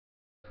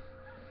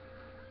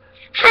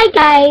Hi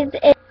guys,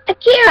 it's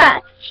Akira,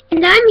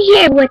 and I'm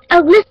here with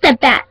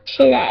Elizabeth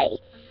today.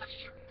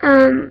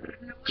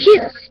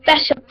 She's a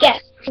special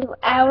guest to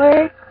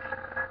our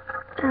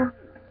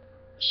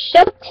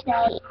show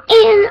today,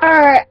 and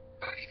our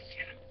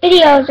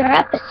videos or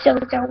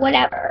episodes or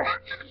whatever.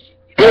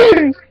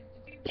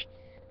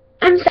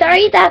 I'm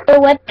sorry that the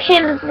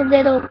webcam is a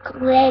little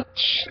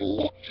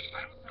glitchy.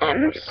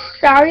 I'm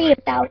sorry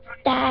about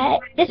that.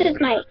 This is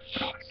my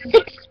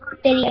 6th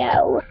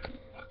video.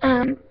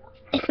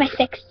 It's my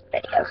 6th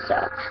video,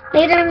 so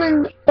later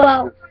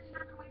on,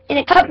 in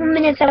a couple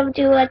minutes I'll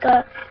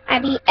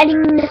be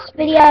editing this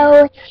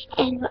video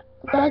and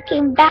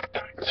looking back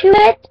to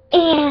it,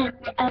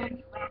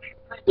 and,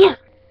 yeah.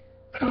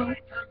 So,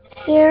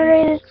 here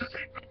is,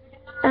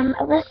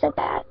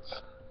 Elizabeth.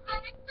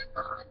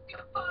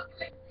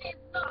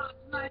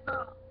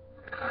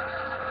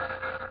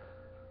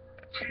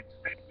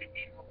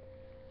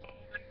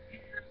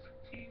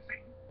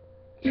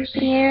 And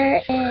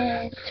here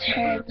is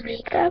her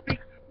makeup.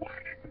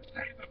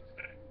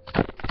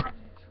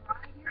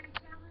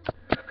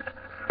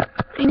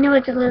 I know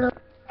it's a little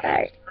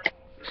dark.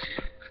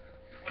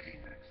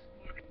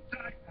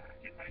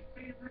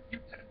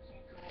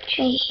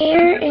 Okay,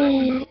 here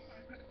is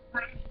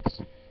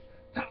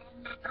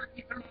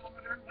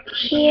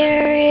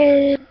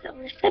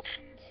Elizabeth.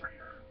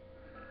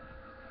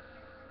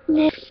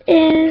 This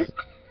is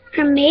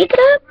her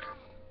makeup.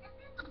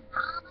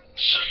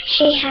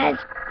 She has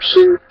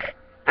pink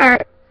or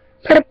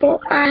purple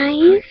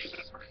eyes,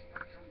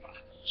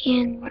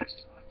 and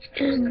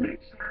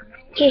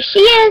here she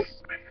is.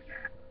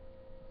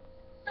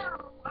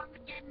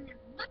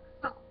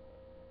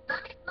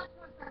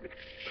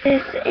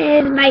 This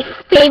is my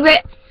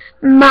favorite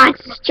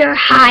Monster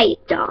High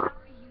doll.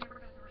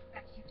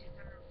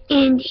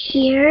 And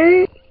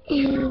here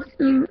is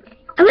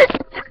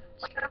Elizabeth.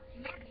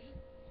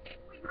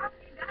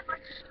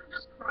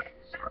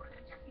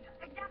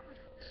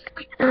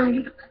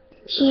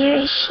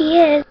 Here she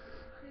is.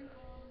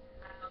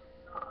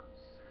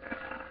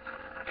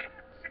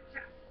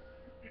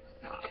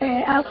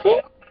 Her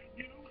outfit.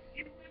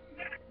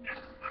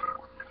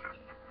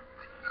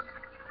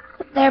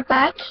 They're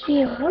back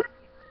here.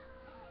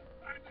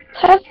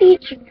 Puffy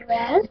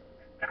dress.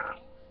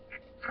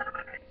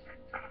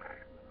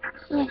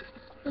 Yeah,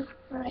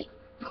 right.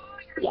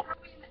 Yeah.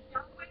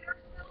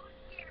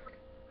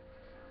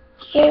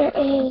 Here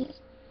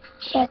is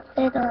just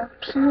little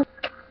pink,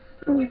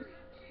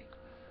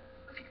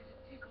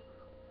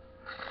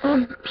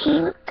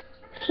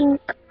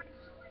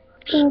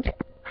 pink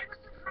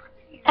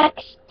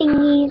X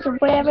thingies or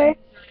whatever.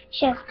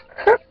 She has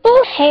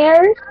purple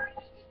hair.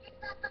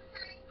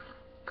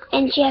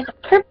 And she has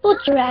a purple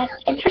dress,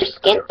 and her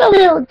skin's a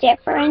little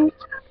different,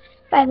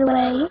 by the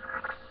way.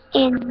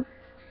 And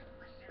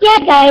yeah,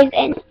 guys,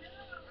 and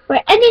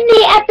we're ending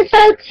the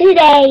episode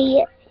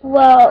today.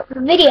 Well,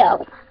 the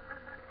video.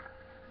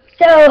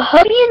 So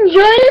hope you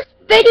enjoy this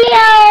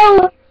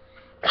video.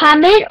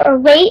 Comment or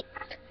rate,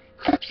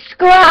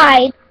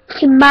 subscribe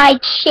to my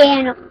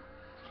channel.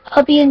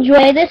 Hope you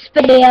enjoy this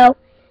video.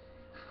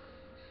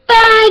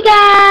 Bye,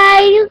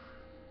 guys.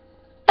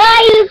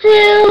 Bye,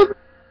 YouTube.